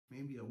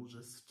maybe I will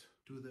just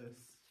do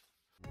this.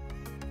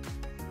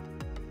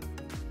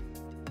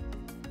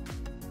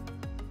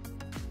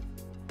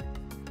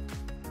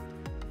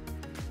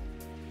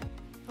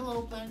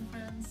 Hello plant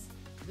friends!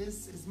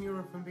 This is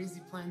Mira from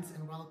Basic Plants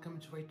and welcome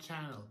to my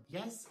channel.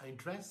 Yes, I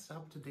dressed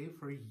up today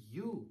for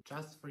you,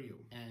 just for you.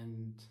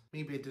 And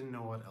maybe I didn't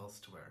know what else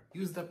to wear.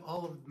 Used up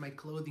all of my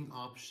clothing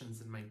options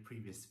in my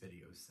previous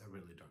videos. I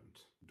really don't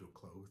do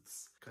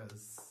clothes,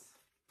 because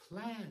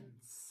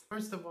plants.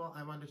 First of all,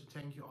 I wanted to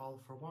thank you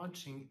all for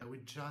watching. We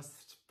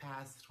just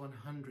passed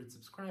 100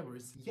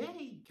 subscribers.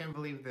 Yay! Can't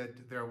believe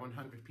that there are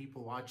 100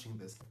 people watching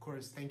this. Of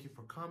course, thank you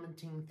for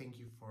commenting, thank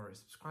you for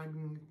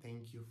subscribing,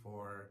 thank you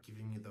for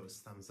giving me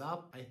those thumbs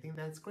up. I think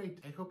that's great.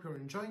 I hope you're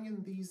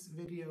enjoying these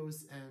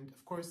videos, and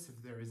of course,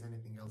 if there is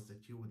anything else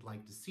that you would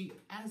like to see,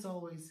 as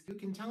always, you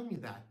can tell me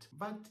that.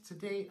 But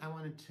today I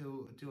wanted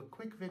to do a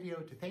quick video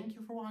to thank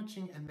you for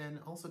watching and then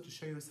also to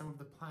show you some of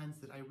the plants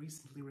that I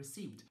recently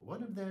received.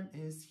 One of them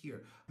is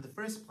here. The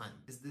first plant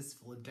is this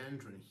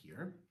philodendron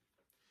here.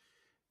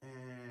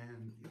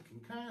 And you can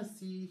kind of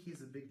see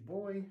he's a big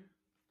boy.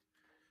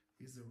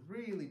 He's a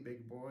really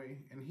big boy,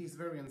 and he's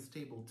very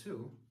unstable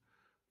too.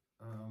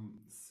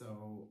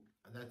 So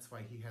that's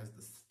why he has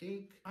the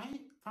stake. I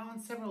found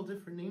several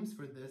different names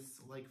for this,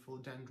 like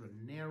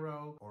philodendron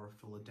narrow or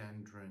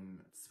philodendron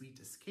sweet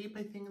escape.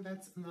 I think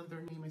that's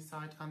another name I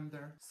saw it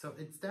under. So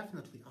it's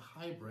definitely a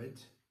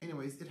hybrid.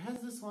 Anyways, it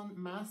has this one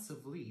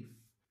massive leaf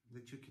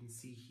that you can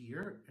see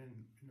here, and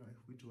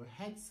if we do a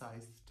head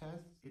size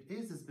test, it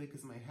is as big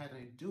as my head, and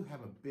I do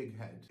have a big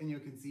head. And you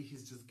can see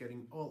he's just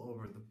getting all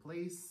over the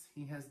place.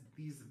 He has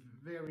these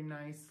very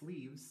nice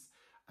leaves.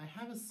 I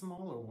have a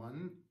smaller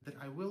one that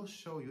I will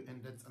show you,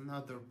 and that's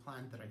another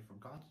plant that I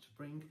forgot to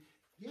bring.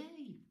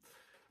 Yay!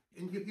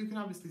 And you can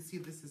obviously see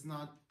this is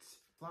not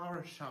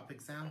flower shop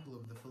example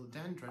of the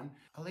philodendron.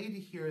 A lady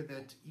here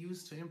that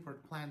used to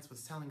import plants was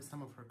selling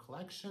some of her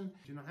collection.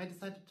 I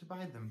decided to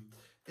buy them.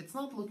 It's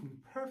not looking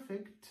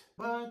perfect,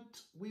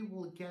 but we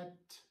will get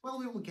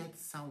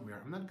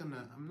somewhere. I'm not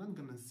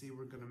gonna say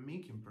we're gonna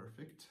make him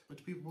perfect, but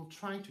we will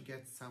try to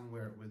get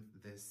somewhere with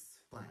this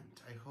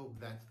plant. I hope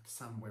that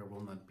somewhere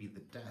will not be the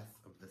death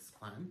of this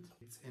plant.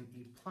 It's in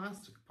a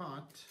plastic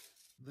pot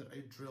that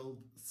I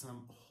drilled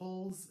some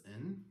holes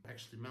in.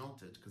 Actually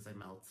melted, because I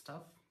melt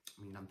stuff.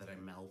 I mean, not that I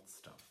melt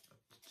stuff, but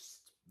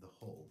just the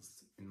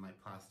holes in my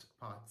plastic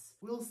pots.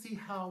 We'll see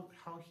how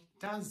he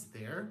does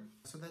there.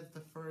 So that's the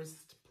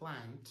first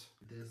plant,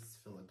 this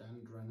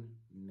philodendron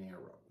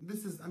narrow.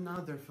 This is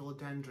another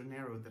philodendron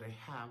narrow that I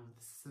have.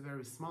 This is a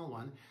very small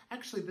one.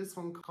 Actually, this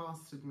one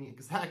costed me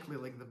exactly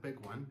like the big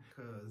one,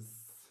 because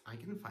I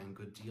can find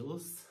good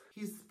deals.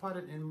 He's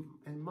potted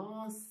in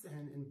moss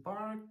and in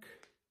bark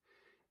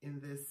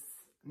in this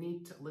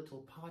neat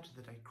little pot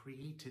that I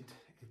created.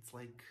 It's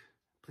like,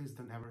 please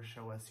don't ever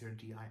show us your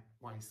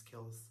DIY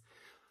skills.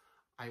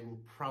 I will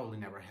probably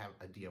never have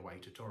a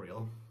DIY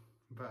tutorial,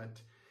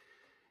 but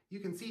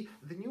you can see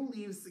the new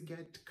leaves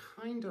get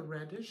kind of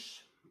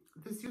reddish.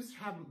 This used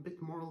to have a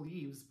bit more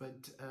leaves,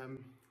 but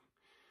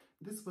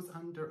this was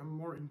under a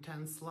more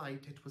intense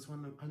light. It was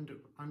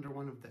under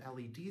one of the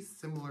LEDs,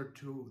 similar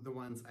to the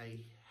ones I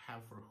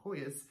have for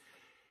Hoyas,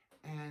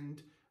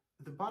 and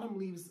the bottom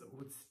leaves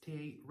would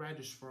stay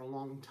reddish for a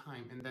long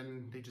time, and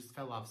then they just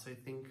fell off, so I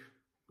think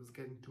was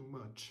getting too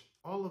much.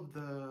 All of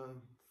the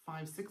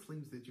 5-6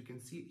 leaves that you can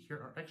see here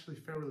are actually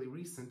fairly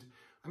recent.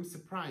 I'm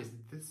surprised.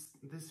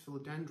 This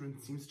philodendron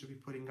seems to be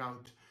putting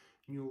out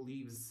new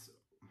leaves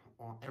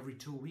every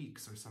 2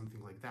 weeks or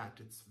something like that.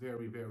 It's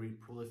very, very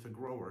prolific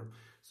grower.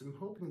 So I'm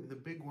hoping that the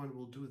big one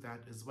will do that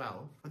as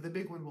well. But the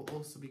big one will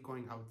also be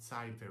going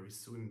outside very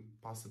soon,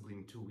 possibly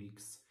in 2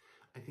 weeks.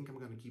 I think I'm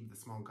going to keep the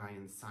small guy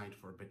inside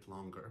for a bit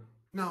longer.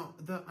 Now,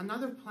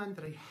 another plant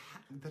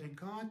that I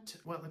got,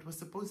 well, it was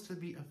supposed to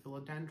be a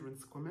philodendron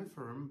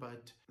squamiferum,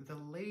 but the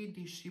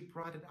lady, she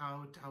brought it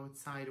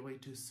outside way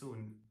too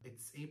soon.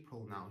 It's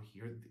April now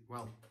here.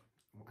 Well,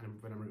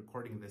 when I'm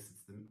recording this,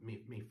 it's the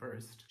May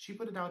 1st. She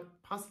put it out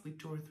possibly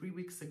 2 or 3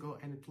 weeks ago,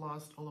 and it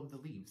lost all of the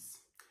leaves.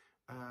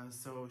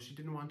 So she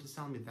didn't want to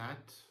sell me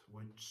that,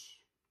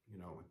 which,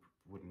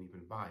 I wouldn't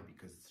even buy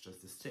because it's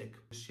just a stick.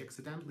 She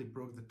accidentally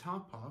broke the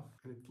top off,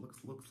 and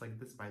it looks like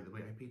this, by the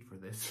way. I paid for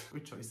this.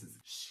 Good choices.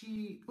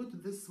 She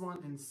put this one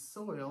in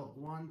soil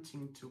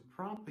wanting to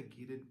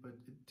propagate it, but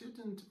it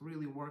didn't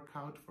really work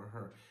out for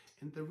her.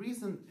 And the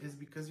reason is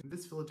because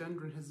this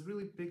philodendron has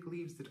really big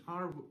leaves that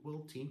are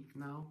wilty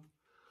now.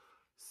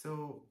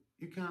 So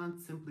you can't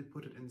simply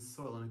put it in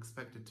soil and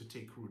expect it to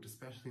take root,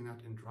 especially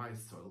not in dry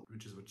soil,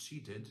 which is what she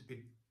did. It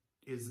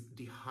is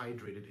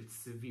dehydrated. It's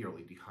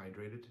severely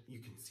dehydrated. You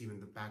can see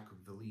when the back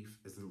of the leaf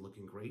isn't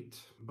looking great.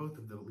 Both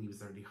of the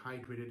leaves are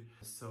dehydrated.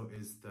 So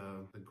is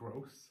the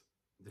growth,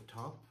 the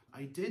top.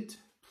 I did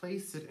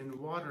place it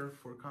in water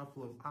for a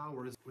couple of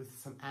hours with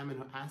some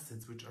amino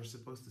acids, which are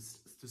supposed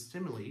to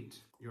stimulate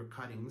your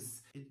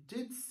cuttings. It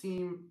did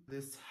seem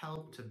this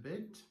helped a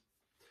bit.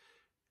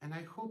 and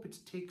I hope it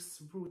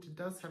takes root. It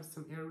does have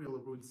some aerial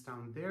roots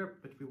down there,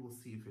 but we will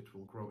see if it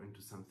will grow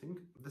into something.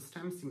 The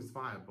stem seems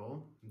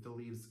viable. The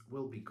leaves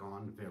will be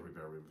gone very,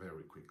 very,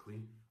 very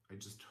quickly. I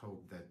just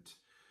hope that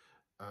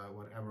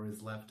whatever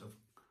is left of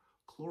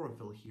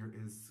chlorophyll here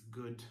is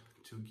good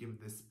to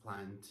give this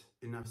plant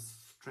enough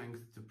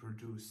strength to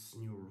produce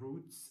new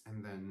roots,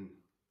 and then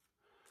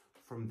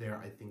from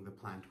there I think the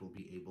plant will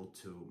be able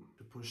to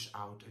push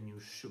out a new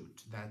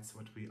shoot. That's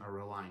what we are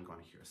relying on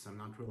here. So I'm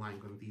not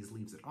relying on these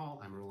leaves at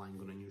all, I'm relying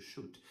on a new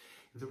shoot.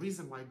 The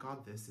reason why I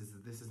got this is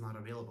that this is not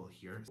available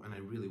here, and I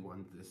really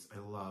want this.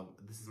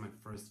 This is my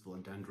first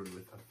philodendron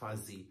with a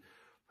fuzzy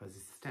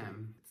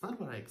stem. It's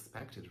not what I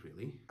expected,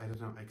 really. I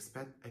don't know, I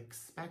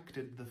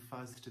expected the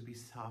fuzz to be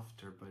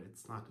softer, but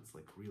it's not. It's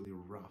like really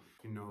rough.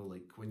 You know,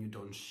 like when you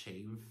don't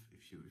shave,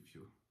 if you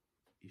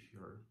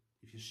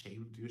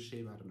shave, do you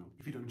shave? I don't know.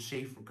 If you don't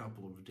shave for a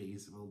couple of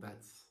days, well,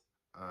 that's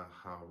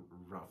how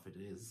rough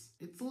it is.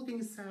 It's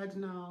looking sad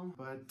now,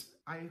 but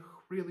I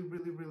really,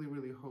 really, really,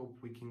 really hope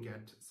we can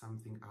get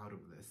something out of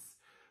this.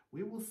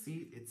 We will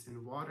see. It's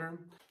in water,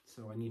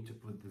 so I need to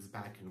put this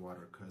back in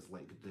water because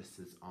like this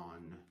is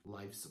on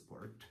life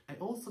support. I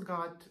also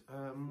got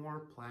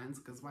more plants,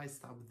 because why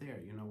stop there?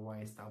 You know why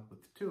I stopped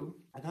with 2.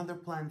 Another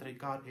plant that I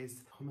got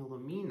is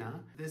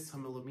Homilomina. This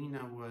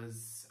Homilomina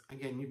was,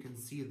 again, you can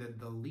see that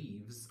the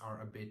leaves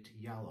are a bit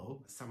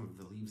yellow. Some of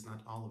the leaves,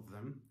 not all of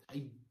them.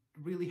 I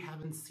really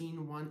haven't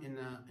seen one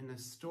in a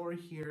store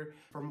here.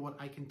 From what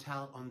I can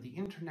tell on the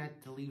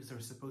internet, the leaves are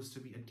supposed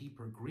to be a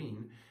deeper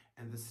green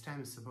and the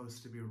stem is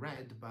supposed to be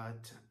red,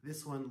 but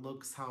this one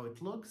looks how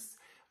it looks.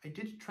 I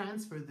did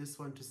transfer this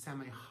one to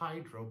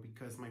semi-hydro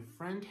because my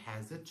friend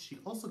has it. She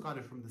also got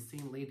it from the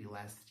same lady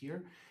last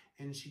year,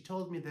 and she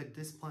told me that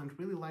this plant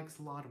really likes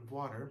a lot of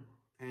water,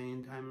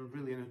 and I'm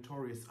really a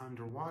notorious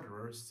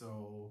underwaterer,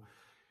 so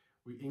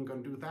we ain't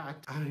gonna do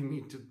that. I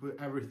need to put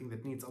everything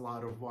that needs a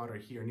lot of water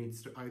here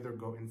needs to either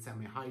go in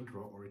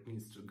semi-hydro or it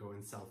needs to go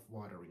in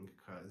self-watering,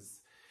 because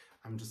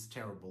I'm just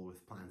terrible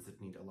with plants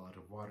that need a lot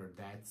of water.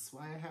 That's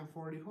why I have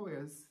 40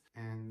 Hoyas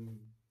and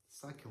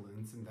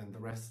succulents, and then the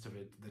rest of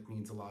it that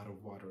needs a lot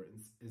of water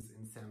is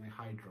in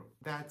semi-hydro.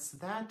 That's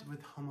that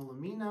with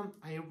Homilomina.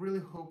 I really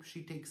hope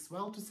she takes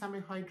well to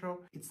semi-hydro.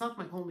 It's not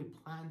my only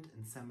plant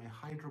in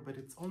semi-hydro, but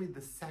it's only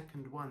the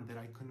second one that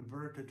I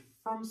converted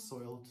from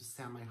soil to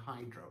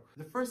semi-hydro.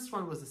 The first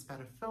one was a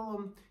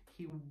Spatiphyllum.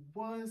 He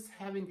was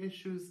having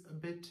issues a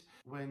bit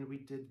when we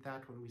did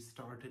that, when we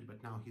started,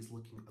 but now he's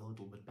looking a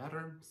little bit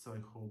better. So I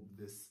hope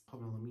this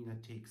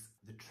Homilomina takes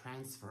the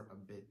transfer a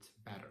bit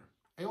better.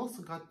 I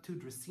also got 2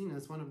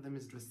 Dracaenas. One of them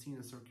is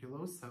Dracaena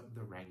circulosa,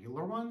 the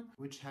regular one,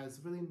 which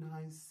has really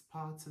nice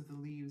spots in the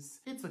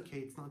leaves. It's okay,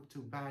 it's not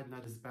too bad,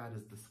 not as bad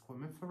as the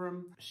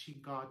Squamiferum. She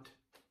got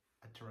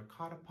a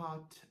terracotta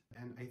pot,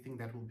 and I think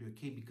that will be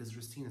okay because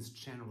Dracaenas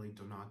generally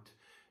do not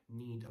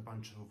need a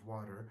bunch of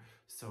water,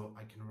 so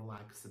I can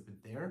relax a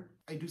bit there.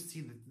 I do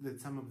see that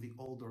some of the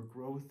older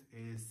growth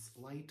is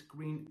light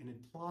green and it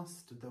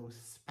lost those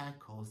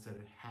speckles that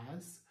it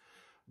has,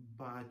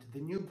 but the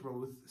new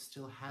growth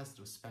still has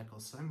those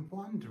speckles. So I'm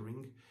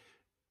wondering,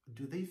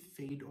 do they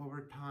fade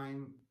over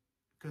time?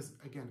 Because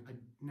again, I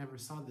never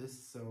saw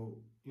this, so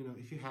you know,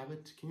 if you have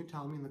it, can you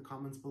tell me in the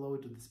comments below,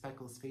 do the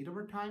speckles fade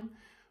over time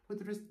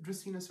with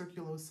Dracaena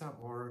circulosa,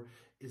 or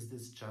is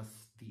this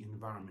just the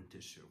environment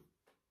issue?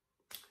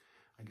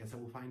 I guess I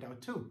will find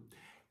out too.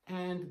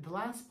 And the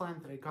last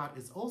plant that I got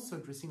is also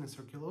Dracaena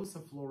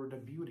circulosa, Florida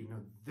Beauty. Now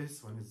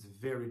this one is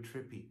very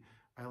trippy.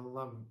 I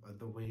love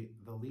the way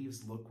the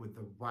leaves look with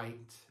the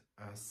white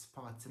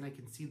spots, and I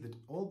can see that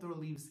older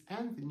leaves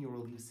and the newer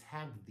leaves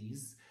have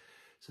these.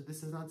 So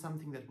this is not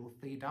something that will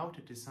fade out,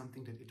 it is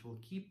something that it will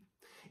keep.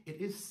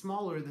 It is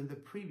smaller than the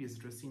previous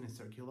Dracaena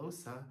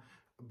circulosa,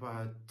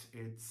 but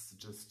it's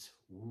just,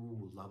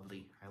 ooh,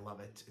 lovely. I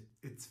love it.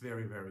 It's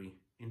very, very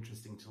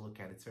interesting to look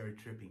at. It's very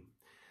trippy.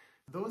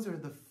 Those are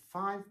the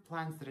 5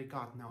 plants that I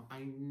got. Now,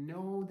 I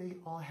know they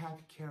all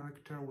have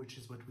character, which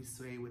is what we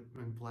say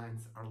when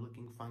plants are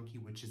looking funky,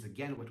 which is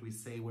again what we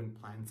say when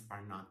plants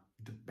are not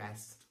the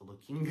best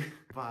looking.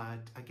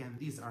 But again,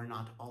 these are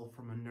not all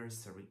from a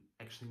nursery.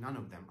 Actually, none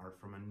of them are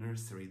from a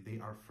nursery. They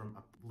are from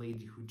a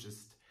lady who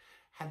just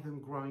had them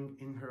growing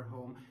in her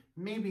home.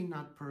 Maybe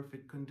not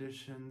perfect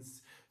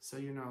conditions. So,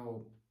 you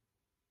know,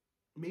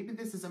 maybe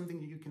this is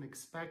something that you can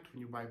expect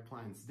when you buy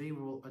plants. They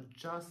will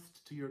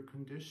adjust to your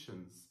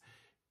conditions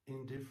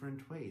in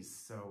different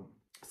ways. So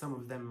some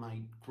of them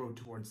might grow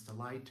towards the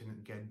light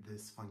and get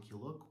this funky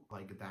look,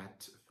 like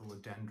that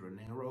philodendron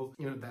arrow.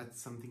 You know, that's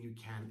something you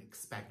can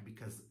expect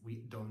because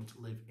we don't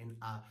live in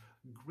a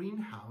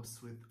greenhouse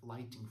with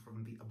lighting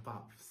from the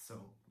above.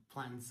 So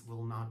plants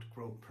will not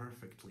grow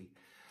perfectly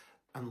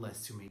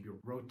unless you maybe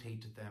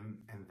rotate them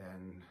and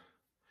then,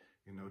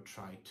 you know,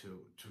 try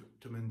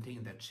to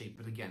maintain that shape.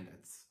 But again,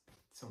 that's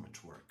so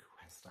much work.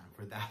 Who has time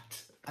for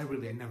that? I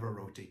never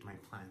rotate my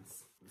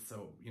plants.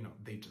 So, you know,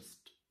 they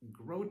just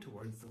grow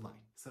towards the light.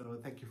 So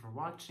thank you for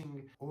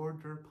watching.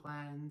 Order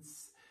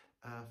plants.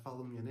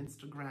 Follow me on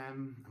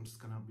Instagram. I'm just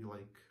gonna be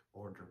like,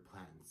 order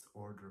plants,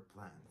 order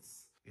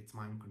plants. It's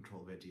mind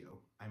control video.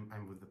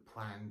 I'm with the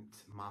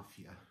plant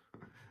mafia.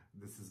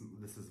 This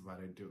is what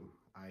I do.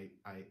 I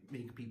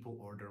make people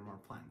order more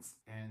plants.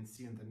 And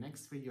see you in the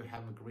next video.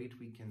 Have a great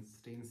weekend.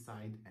 Stay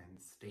inside and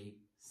stay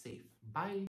safe. Bye.